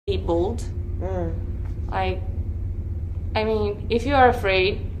bold. Like, I mean, if you are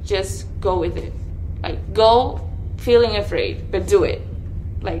afraid, just go with it. Like, go feeling afraid, but do it.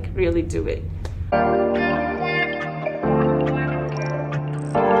 Like, really do it.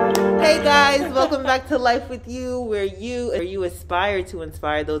 Hey guys, welcome back to Life with You, where you aspire to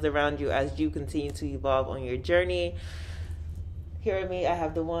inspire those around you as you continue to evolve on your journey. Here with me, I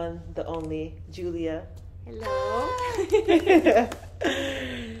have the one, the only, Julia. Hello.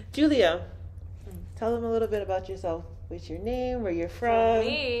 Julia, tell them a little bit about yourself. What's your name? Where you're from?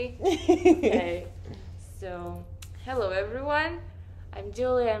 Me. Okay. So, hello everyone. I'm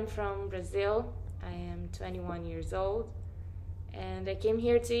Julia. I'm from Brazil. I am 21 years old. And I came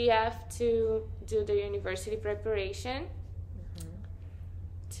here to EF to do the university preparation,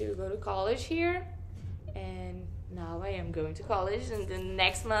 to go to college here. And now I am going to college in the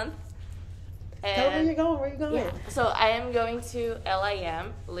next month. And tell them where you're going. Where are you going? Yeah. So I am going to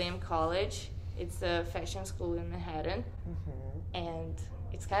Lim College. It's a fashion school in Manhattan. And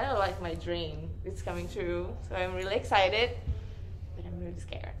it's kind of like my dream. It's coming true. So I'm really excited. But I'm really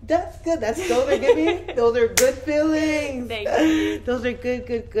scared. That's good. Those are good feelings. Thank you. Those are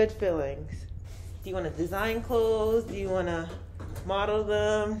good feelings. Do you want to design clothes? Do you want to model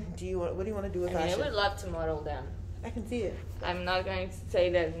them? What do you want to do with fashion? I would love to model them. I can see it. I'm not going to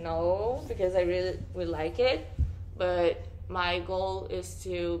say that no, because I really would like it. But my goal is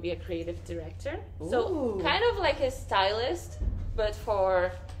to be a creative director. Ooh. So kind of like a stylist, but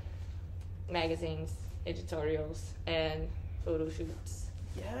for magazines, editorials, and photo shoots,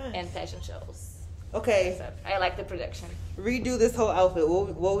 and fashion shows. Okay. So I like the production. Redo this whole outfit.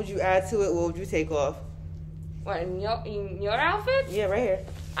 What would you add to it? What would you take off? What, in your outfit? Yeah, right here.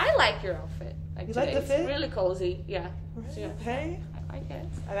 I like your outfit. You like the fit? It's really cozy. Yeah. Right. So, okay. I like it.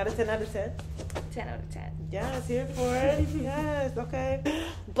 I got a 10 out of 10. 10 out of 10. Yes, here for it. Yes, okay.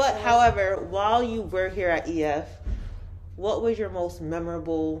 But, however, while you were here at EF, what was your most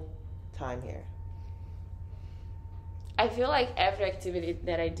memorable time here? I feel like every activity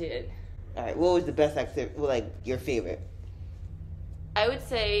that I did. All right, what was the best activity, like your favorite? I would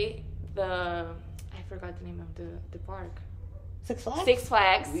say I forgot the name of the park. Six Flags? Six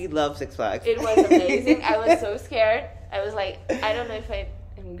Flags. We love Six Flags. It was amazing. I was so scared. I was like, I don't know if I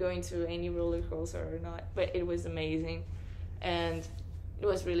am going to any roller coaster or not, but it was amazing. And it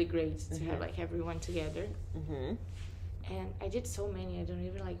was really great to have like everyone together. And I did so many, I don't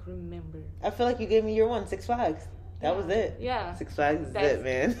even like remember. I feel like you gave me your one, Six Flags. That was it. Yeah. Six Flags is it,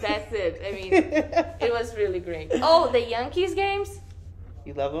 man. That's it. I mean, it was really great. Oh, the Yankees games?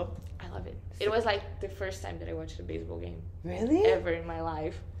 You love them? I love it. It was like the first time that I watched a baseball game. Really? Ever in my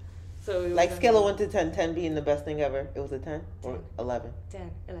life. So it like was scale of 1 to 10, 10 being the best thing ever. It was a 10 or 10. 11?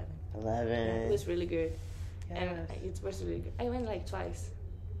 10, 11. 11. Yeah, it was really good. Yes. And it was really good. I went like twice.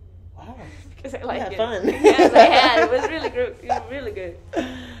 Wow. Because I liked had it. fun. Yes, I had. It was really good. It was really good.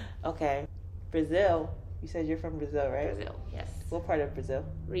 Okay. Brazil. You said you're from Brazil, right? Brazil, yes. What part of Brazil?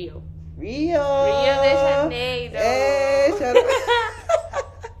 Rio. Rio de Janeiro. Hey,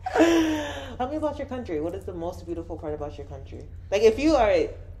 tell me about your country. What is the most beautiful part about your country? Like, if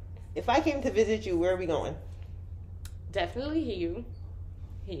I came to visit you, where are we going? Definitely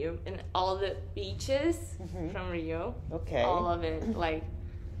Rio. And all the beaches from Rio. Okay. All of it. Like,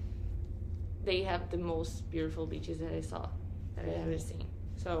 they have the most beautiful beaches that I saw, that I've ever seen.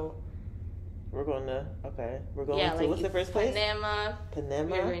 So, we're going to like what's the first place? Panama.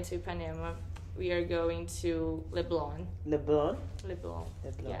 Panama. We are going to Panama. We are going to Leblon. Leblon.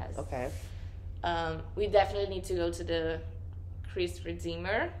 Yes. Okay. We definitely need to go to the Cristo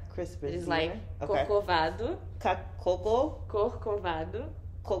Redeemer. It is like Corcovado. Corcovado. Corcovado.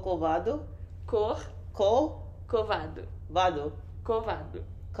 Corcovado. Vado. Covado.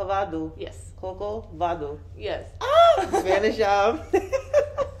 Cavado. Yes. Corcovado. Yes. Spanish,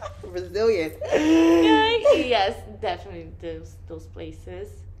 Brazilian. Yes, definitely those places.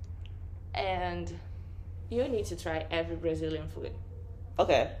 And you need to try every Brazilian food.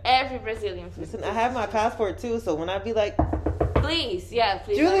 Okay. Every Brazilian food. Listen, I have my passport too, so when I be like, please,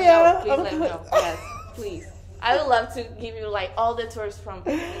 Julia, let me know. Yes, please. I would love to give you like all the tours from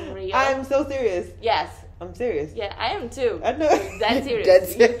Rio. I'm so serious. Yes. I'm serious. Yeah, I am too. I know. Dead serious. Dead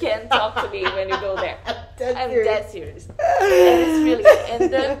serious. You can talk to me when you go there. I'm serious. dead serious. And it's really good.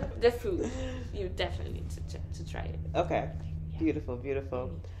 And the food, you definitely need to try it. Okay. Yeah. Beautiful.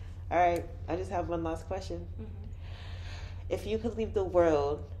 All right. I just have one last question. If you could leave the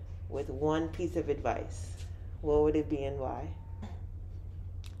world with one piece of advice, what would it be and why?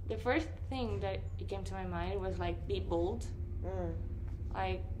 The first thing that it came to my mind was like, be bold.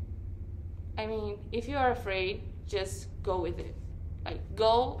 Like, I mean, if you are afraid, just go with it. Like,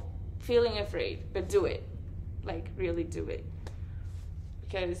 go feeling afraid, but do it. Like, really do it.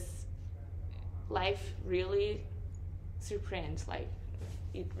 Because life really surprised. Like,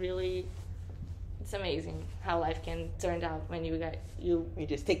 it's amazing how life can turn out when you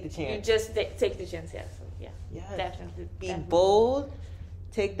just take the chance. You just take the chance, yeah. So, yeah. Yes. Definitely. Be bold.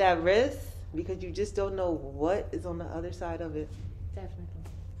 Take that risk, because you just don't know what is on the other side of it. Definitely.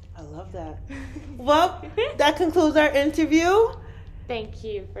 I love that. Well, that concludes our interview. Thank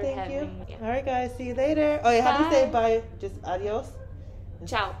you for having me. All right, guys. See you later. Oh, yeah. How do you say bye? Just adios?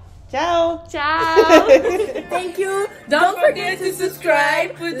 Ciao. Ciao. Ciao. Thank you. Don't forget to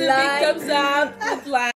subscribe, put the big thumbs up, and like.